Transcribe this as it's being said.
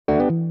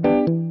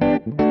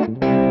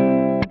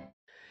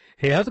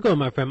Hey, how's it going,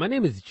 my friend? My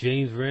name is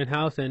James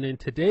Rittenhouse, and in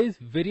today's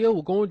video,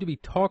 we're going to be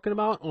talking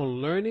about on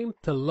learning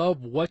to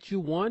love what you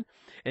want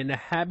and the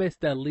habits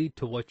that lead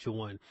to what you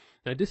want.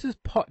 This is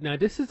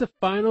the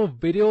final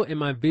video in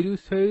my video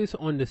series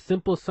on the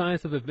simple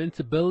science of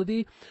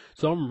invincibility.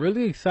 So I'm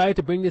really excited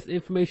to bring this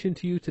information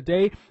to you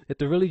today, and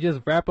to really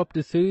just wrap up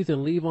the series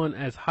and leave on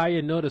as high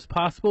a note as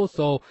possible.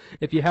 So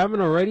if you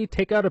haven't already,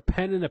 take out a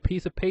pen and a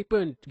piece of paper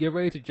and get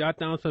ready to jot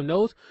down some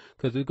notes,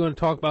 because we're going to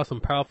talk about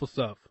some powerful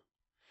stuff.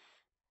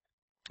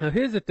 Now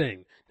here's the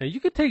thing. Now you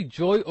can take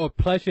joy or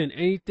pleasure in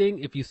anything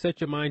if you set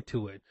your mind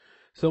to it.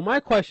 So my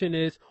question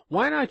is,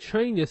 why not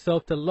train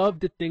yourself to love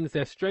the things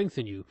that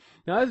strengthen you?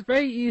 Now it's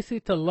very easy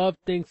to love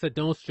things that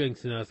don't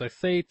strengthen us. Like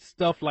say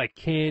stuff like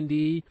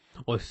candy,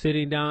 or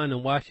sitting down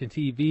and watching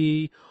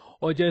TV,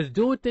 or just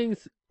doing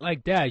things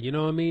like that, you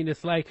know what I mean?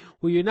 It's like,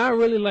 well, you're not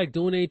really like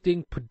doing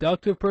anything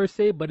productive per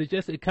se, but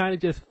it kind of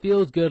just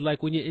feels good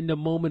like when you're in the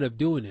moment of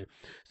doing it.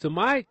 So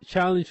my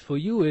challenge for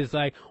you is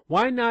like,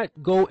 why not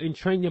go and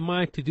train your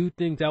mind to do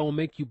things that will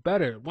make you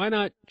better? Why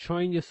not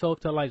train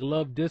yourself to like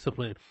love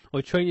discipline,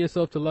 or train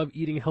yourself to love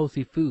eating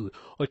healthy food,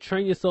 or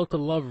train yourself to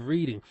love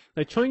reading?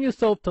 Like train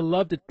yourself to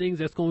love the things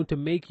that's going to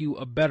make you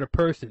a better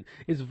person.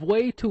 It's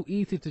way too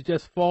easy to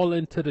just fall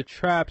into the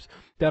traps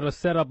that are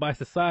set up by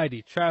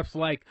society. Traps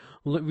like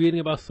reading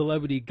about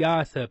celebrity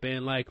gossip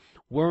and like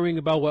worrying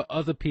about what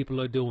other people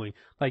are doing.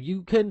 Like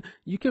you can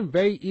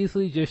very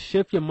easily just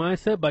shift your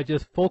mindset by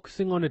just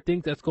focusing on the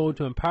things that's going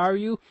to empower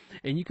you,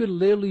 and you can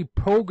literally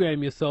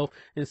program yourself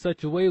in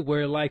such a way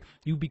where like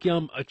you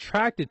become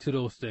attracted to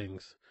those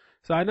things.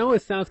 So I know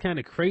it sounds kind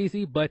of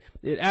crazy, but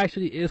it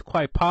actually is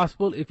quite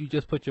possible if you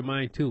just put your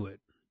mind to it.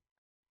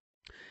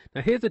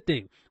 Now here's the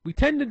thing, we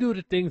tend to do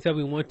the things that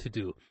we want to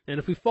do, and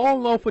if we fall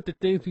in love with the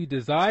things we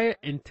desire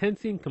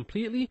intensely and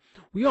completely,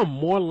 we are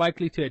more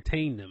likely to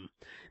attain them.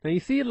 Now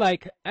you see,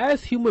 like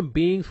as human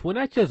beings, we're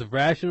not just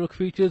rational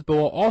creatures, but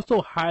we're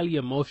also highly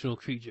emotional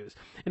creatures.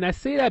 And I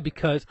say that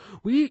because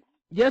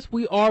yes,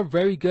 we are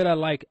very good at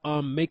like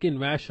making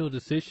rational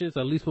decisions,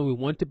 at least when we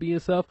want to be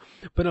and stuff,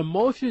 but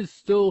emotions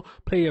still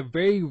play a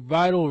very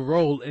vital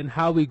role in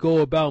how we go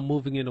about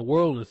moving in the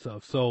world and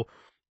stuff. So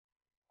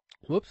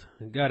whoops,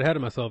 got ahead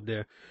of myself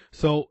there.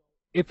 So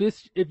if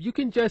you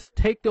can just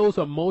take those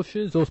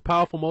emotions, those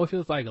powerful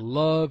emotions like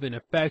love and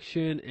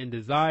affection and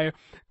desire,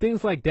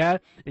 things like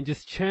that, and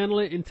just channel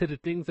it into the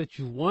things that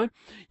you want,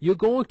 you're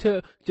going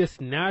to just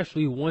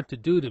naturally want to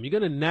do them. You're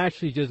going to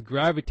naturally just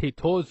gravitate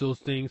towards those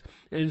things,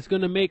 and it's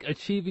going to make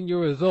achieving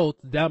your results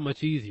that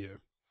much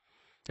easier.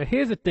 Now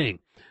here's the thing.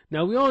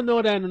 Now we all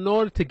know that in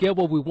order to get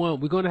what we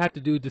want, we're going to have to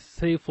do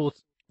distasteful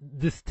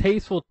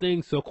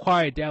things to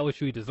acquire that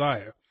which we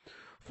desire.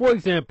 For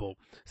example,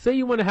 say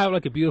you want to have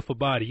like a beautiful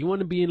body. You want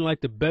to be in like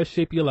the best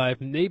shape of your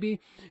life.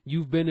 Maybe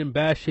you've been in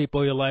bad shape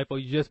all your life, or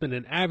you've just been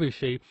in average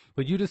shape,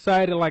 but you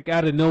decided like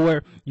out of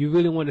nowhere, you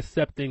really want to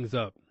step things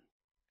up.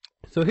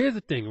 So here's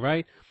the thing,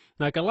 right?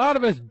 Like a lot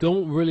of us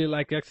don't really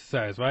like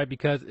exercise, right?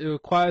 Because it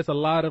requires a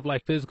lot of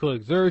like physical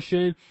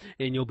exertion,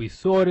 and you'll be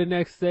sore the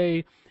next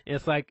day.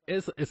 It's like,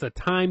 it's a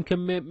time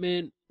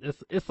commitment.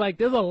 It's like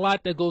there's a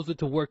lot that goes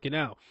into working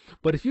out.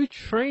 But if you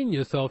train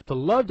yourself to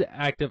love the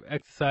act of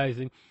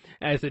exercising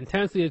as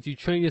intensely as you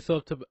train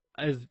yourself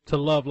to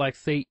love, like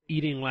say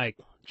eating like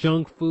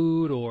junk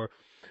food or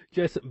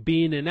just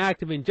being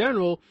inactive in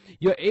general,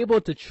 you're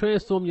able to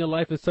transform your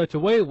life in such a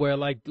way where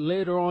like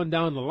later on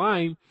down the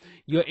line,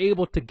 you're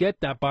able to get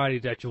that body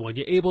that you want.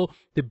 You're able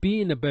to be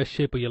in the best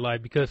shape of your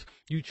life because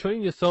you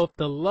train yourself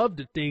to love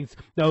the things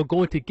that are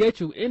going to get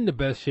you in the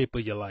best shape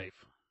of your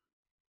life.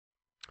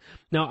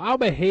 Now, our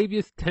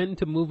behaviors tend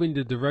to move in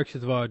the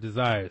directions of our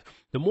desires.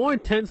 The more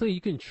intensely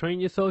you can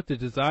train yourself to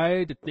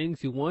desire the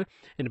things you want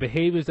and the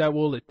behaviors that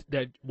will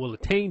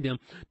attain them,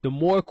 the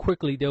more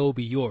quickly they will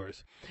be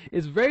yours.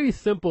 It's very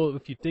simple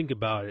if you think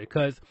about it,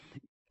 because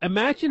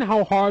imagine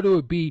how hard it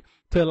would be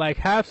to like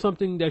have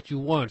something that you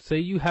want. Say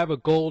you have a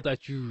goal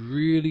that you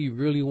really,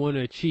 really want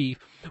to achieve,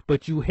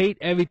 but you hate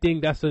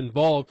everything that's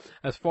involved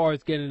as far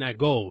as getting that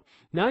goal.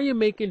 Now you're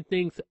making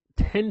things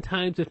 10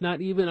 times, if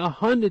not even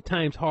 100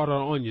 times harder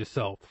on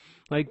yourself.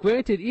 Like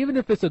granted, even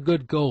if it's a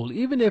good goal,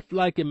 even if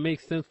like it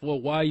makes sense for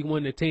why you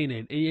want to attain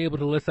it, and you're able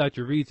to list out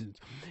your reasons,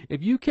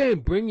 if you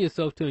can't bring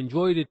yourself to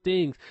enjoy the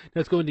things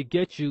that's going to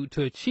get you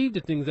to achieve the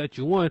things that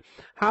you want,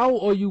 how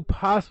are you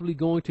possibly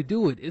going to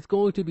do it? It's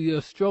going to be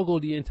a struggle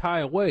the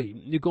entire way.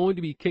 You're going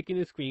to be kicking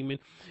and screaming.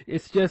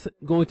 It's just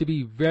going to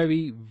be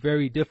very,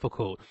 very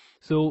difficult.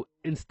 So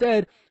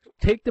instead,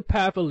 take the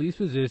path of least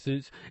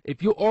resistance.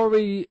 If you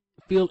already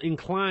feel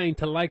inclined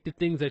to like the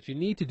things that you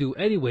need to do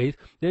anyways,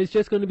 then it's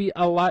just going to be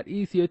a lot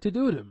easier to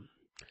do them.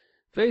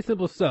 Very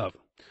simple stuff.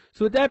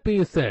 So with that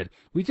being said,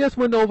 we just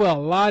went over a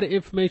lot of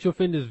information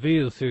within this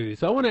video series.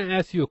 So I want to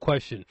ask you a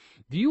question.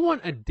 Do you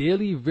want a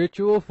daily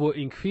ritual for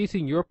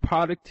increasing your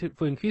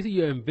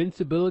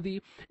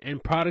invincibility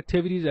and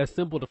productivity that's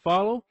simple to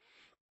follow?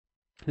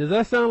 Does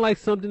that sound like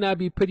something that'd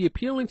be pretty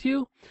appealing to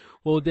you?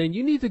 well, then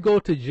you need to go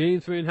to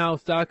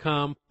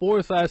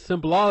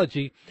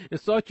jamesrittenhouse.com/Simpleology and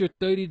start your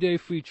 30-day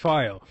free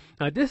trial.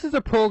 Now, this is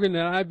a program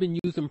that I've been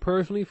using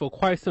personally for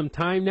quite some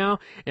time now,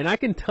 and I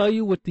can tell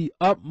you with the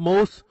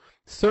utmost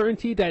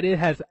certainty that it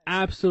has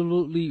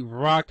absolutely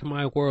rocked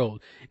my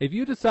world. If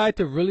you decide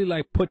to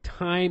really put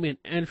time and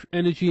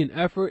energy and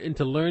effort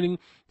into learning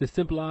the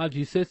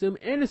Simpleology system,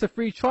 and it's a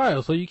free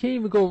trial, so you can't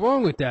even go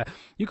wrong with that.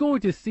 You're going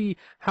to see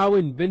how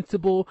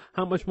invincible,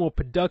 how much more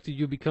productive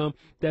you become.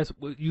 That's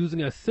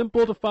using a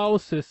simple to follow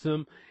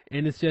system,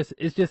 and it's just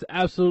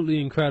absolutely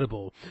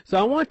incredible. So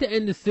I want to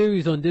end the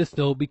series on this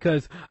though,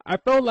 because I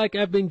felt like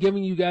I've been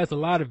giving you guys a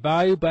lot of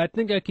value, but I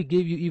think I could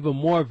give you even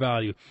more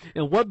value.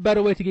 And what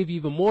better way to give you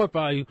even more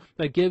value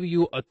than give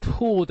you a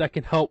tool that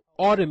can help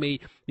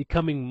automate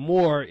becoming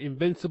more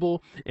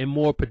invincible and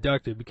more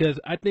productive, because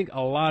I think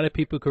a lot of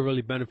people could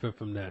really benefit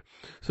from that.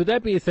 So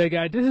that being said,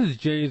 guys, this is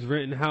James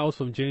Rittenhouse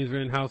from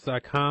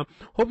jamesrittenhouse.com.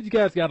 Hope you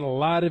guys got a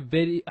lot of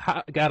value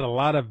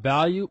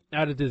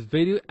out of this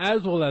video,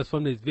 as well as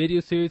from this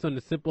video series on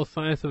the simple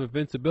science of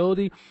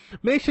invincibility.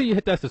 Make sure you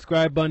hit that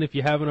subscribe button if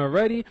you haven't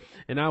already,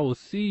 and I will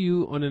see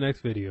you on the next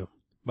video.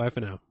 Bye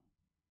for now.